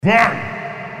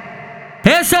Vai!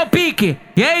 Esse é o pique.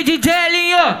 E aí, DJ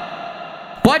Helinho?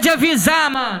 Pode avisar,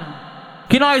 mano,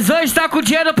 que nós hoje tá com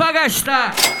dinheiro pra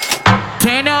gastar.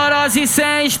 Sem neurose,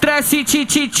 sem estresse,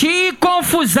 tititi e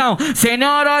confusão. Sem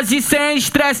neurose, sem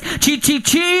estresse,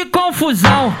 tititi e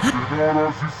confusão. Sem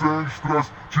neurose, sem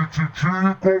estresse, tititi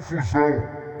e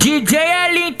confusão. DJ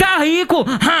Helinho tá rico,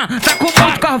 tá com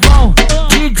muito carvão.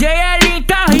 DJ Helinho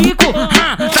tá rico,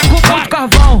 tá com muito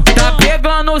carvão. Tá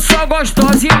pegando só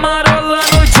gostosa e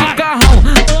marolando de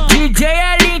carrão. DJ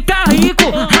Helinho tá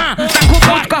rico, tá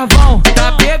com muito carvão.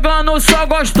 Tá pegando só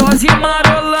gostosa e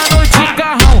marolando de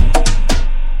carrão.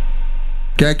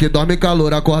 Quer que dorme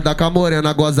calor, acorda com a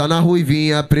morena, goza na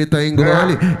ruivinha, preta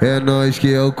engole. É nós que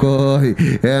eu corre,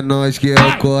 é nós que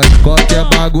eu corre. Qualquer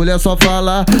bagulho é só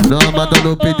falar, nós mata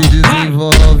no peito e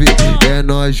desenvolve. É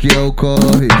nós que eu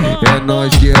corre, é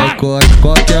nós que eu corre.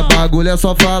 Qualquer bagulho é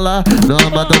só falar, nós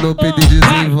mata no peito e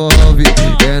desenvolve.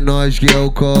 É nós que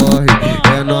eu corre,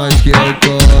 é nós que eu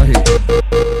corre.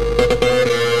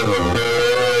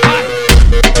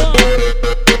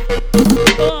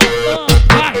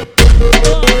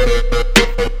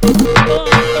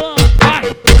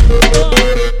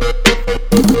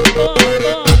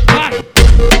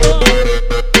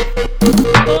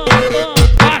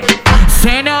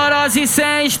 Sem neurose,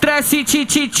 sem estresse,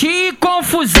 tititi e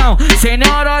confusão. Sem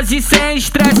neurose, sem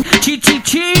estresse,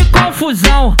 tititi e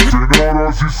confusão. Sem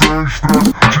neurose, sem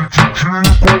estresse, tititi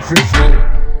e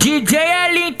confusão. DJ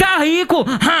Helinho tá rico,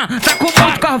 tá com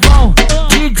muito carvão.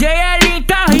 DJ Helinho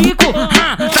tá rico,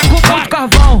 tá com muito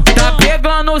carvão. Tá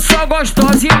pegando só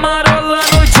gostosa e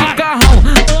marolando de carrão.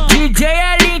 DJ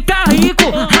Helinho tá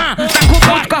rico, tá com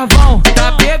muito carvão.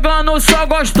 Tá pegando só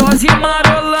gostosa e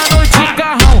marolando de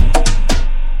carrão.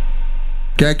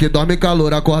 Quer que dorme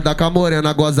calor, acorda com a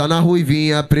morena, goza na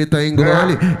ruivinha, preta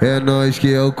engole. É nós que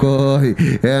eu corre,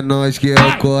 é nós que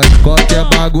eu corre. Qualquer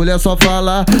bagulho é só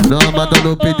falar, nós mata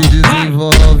no peito e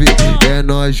desenvolve. É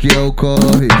nós que eu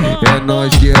corre, é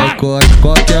nós que eu corre.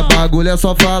 Qualquer bagulho é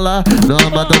só falar, nós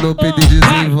mata no peito e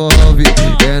desenvolve.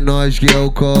 É nós que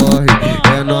eu corre,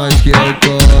 é nós que eu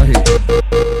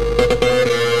corre.